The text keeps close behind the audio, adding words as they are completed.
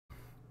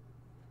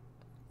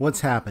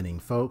What's happening,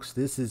 folks?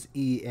 This is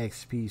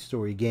EXP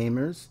Story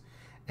Gamers,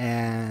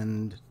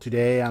 and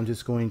today I'm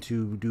just going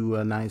to do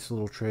a nice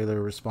little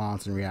trailer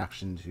response and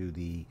reaction to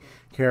the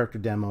character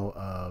demo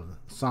of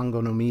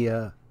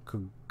Sangonomiya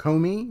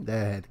Kokomi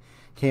that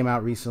came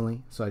out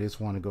recently. So I just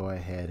want to go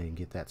ahead and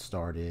get that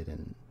started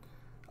and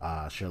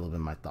share a little bit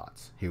of my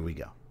thoughts. Here we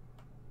go.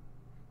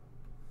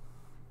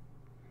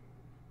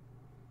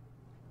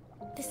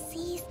 The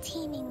sea is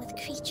teeming with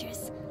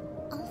creatures,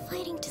 all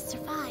fighting to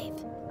survive.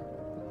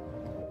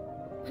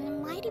 When a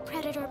mighty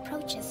predator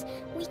approaches,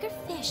 weaker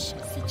fish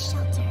seek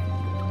shelter.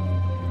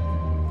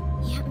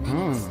 Yet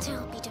many will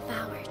still be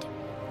devoured.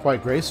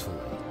 Quite gracefully.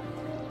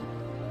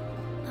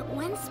 But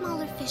when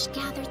smaller fish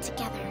gather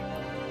together,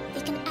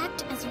 they can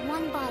act as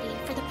one body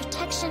for the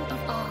protection of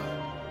all.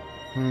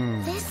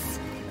 This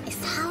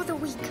is how the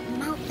weak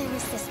mount their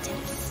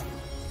resistance.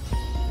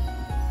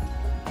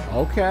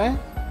 Okay.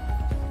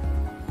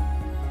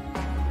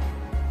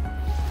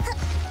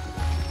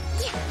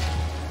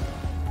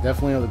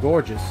 Definitely are the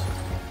gorgeous.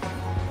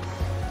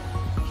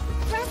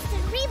 Thrust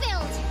and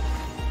rebuild.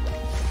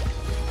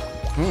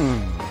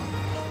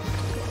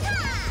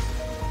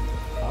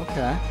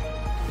 Okay.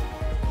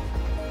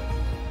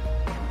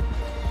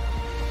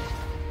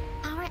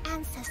 Our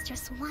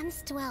ancestors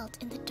once dwelt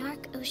in the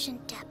dark ocean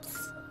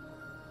depths.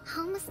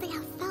 How must they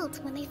have felt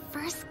when they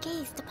first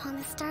gazed upon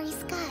the starry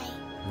sky?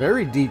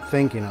 Very deep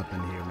thinking up in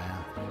here,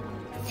 man.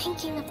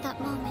 Thinking of that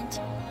moment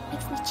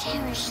makes me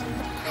cherish the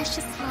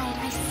precious light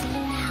I see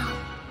now.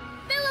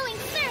 Billowing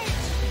surge!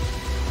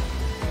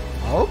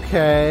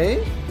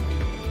 Okay.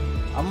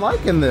 I'm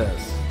liking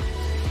this.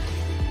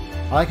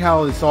 I like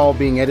how it's all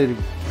being edited,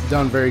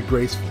 done very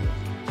gracefully.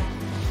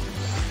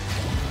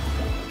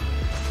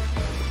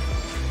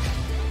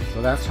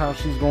 So that's how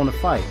she's going to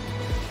fight.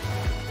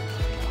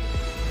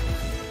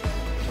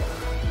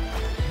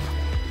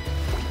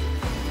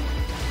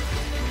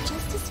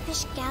 Just as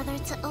fish gather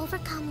to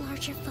overcome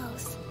larger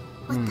foes,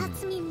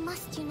 Watatsumi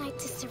must unite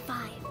to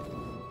survive.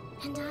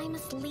 And I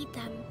must lead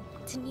them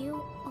to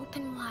new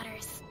open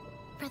waters.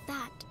 For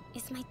that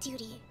is my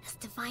duty as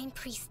Divine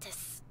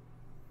Priestess.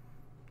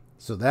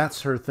 So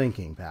that's her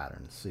thinking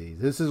pattern. See,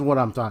 this is what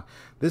I'm talking.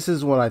 This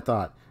is what I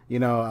thought. You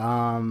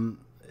know,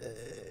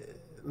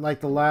 like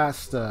the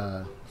last.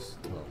 Stop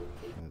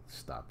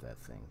that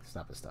thing.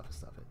 Stop it.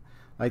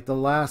 Like the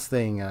last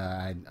thing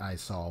I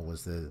saw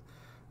was the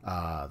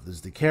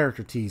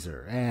character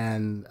teaser,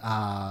 and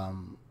I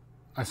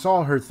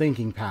saw her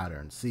thinking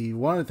pattern. See,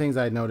 one of the things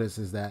I noticed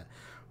is that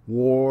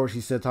war. She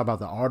said talk about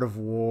the art of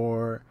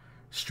war,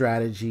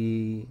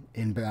 strategy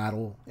in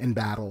battle.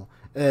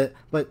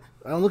 But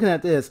I'm looking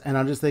at this and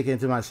I'm just thinking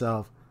to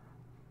myself,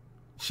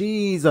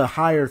 she's a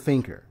higher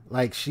thinker.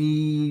 Like,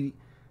 she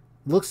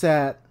looks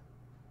at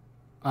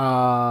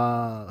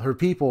her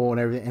people and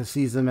everything and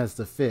sees them as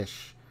the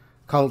fish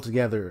cuddled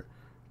together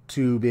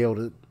to be able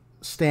to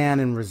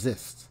stand and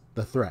resist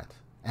the threat.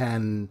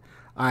 And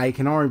I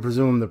can already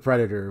presume the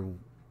predator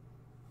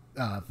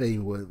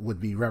thing would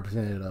be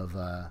representative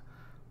of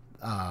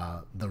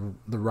the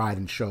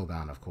Raiden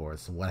Shogun, of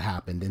course, what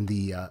happened in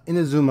the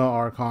Inazuma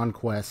Archon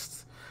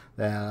quests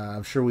that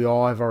I'm sure we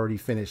all have already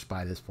finished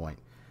by this point.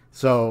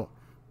 So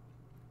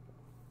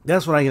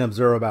that's what I can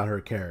observe about her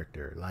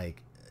character.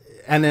 Like,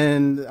 and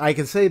then I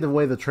can say the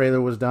way the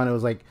trailer was done, it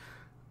was like,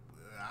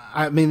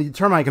 I mean, the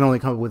term I can only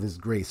come up with is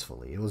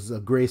gracefully. It was a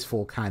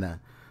graceful kind of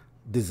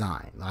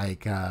design.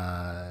 Like,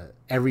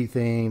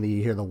 everything that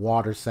you hear, the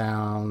water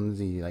sounds,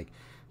 like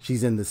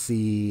she's in the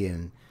sea,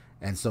 and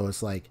so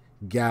it's like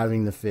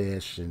gathering the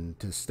fish and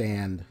to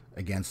stand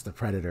against the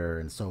predator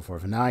and so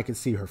forth. And now I can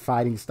see her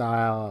fighting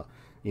style,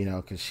 you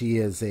know, because she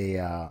is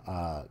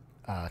a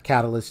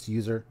catalyst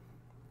user,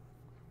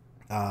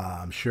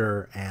 I'm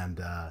sure. And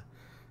I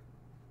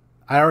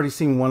already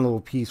seen one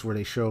little piece where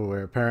they showed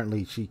where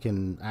apparently she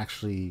can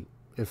actually,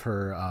 if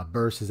her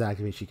burst is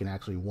activated, she can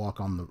actually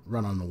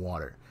run on the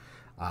water.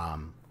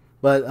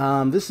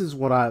 But this is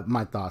what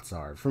my thoughts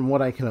are from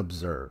what I can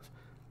observe,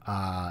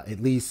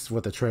 at least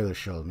what the trailer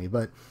showed me.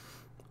 But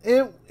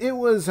it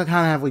was kind of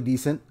halfway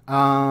decent.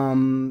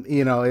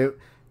 You know,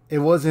 it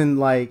wasn't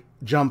like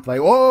jump like,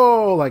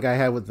 whoa, like I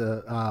had with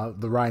the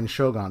Raiden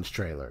Shogun's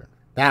trailer.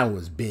 That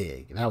was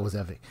big. That was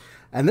epic.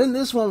 And then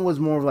this one was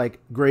more like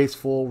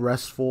graceful,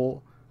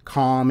 restful,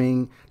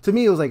 calming. To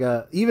me, it was like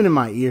even in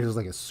my ears, it was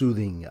like a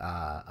soothing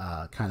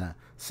kind of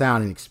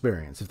sounding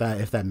experience, if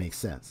that makes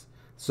sense.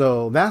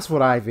 So that's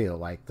what I feel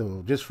like,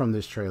 though, just from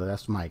this trailer.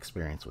 That's my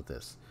experience with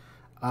this.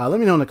 Let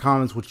me know in the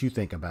comments what you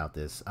think about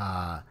this.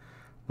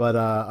 But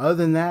other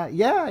than that,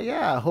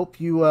 yeah. I hope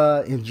you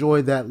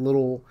enjoyed that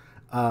little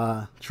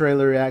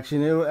trailer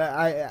reaction.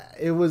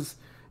 I was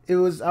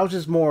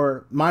just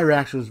more. My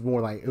reaction was more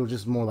like, it was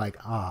just more like,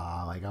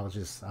 like I was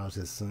just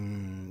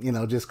you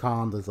know, just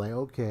calm. It's like,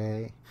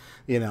 okay,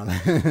 you know,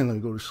 let me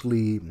go to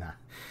sleep. Nah,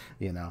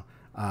 you know,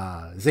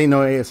 this ain't no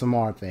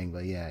ASMR thing,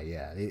 but yeah,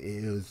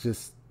 it was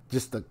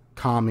just a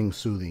calming,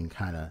 soothing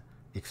kind of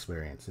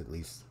experience, at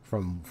least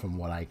from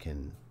what I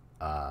can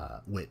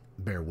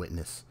bear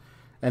witness.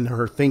 And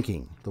her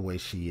thinking the way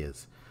she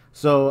is.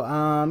 So,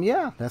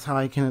 yeah, that's how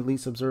I can at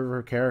least observe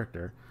her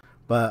character.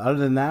 But other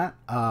than that,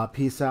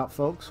 peace out,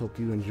 folks. Hope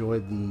you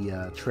enjoyed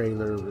the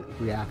trailer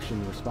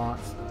reaction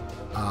response.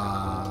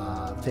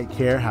 Take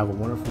care. Have a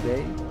wonderful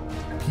day.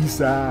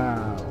 Peace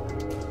out.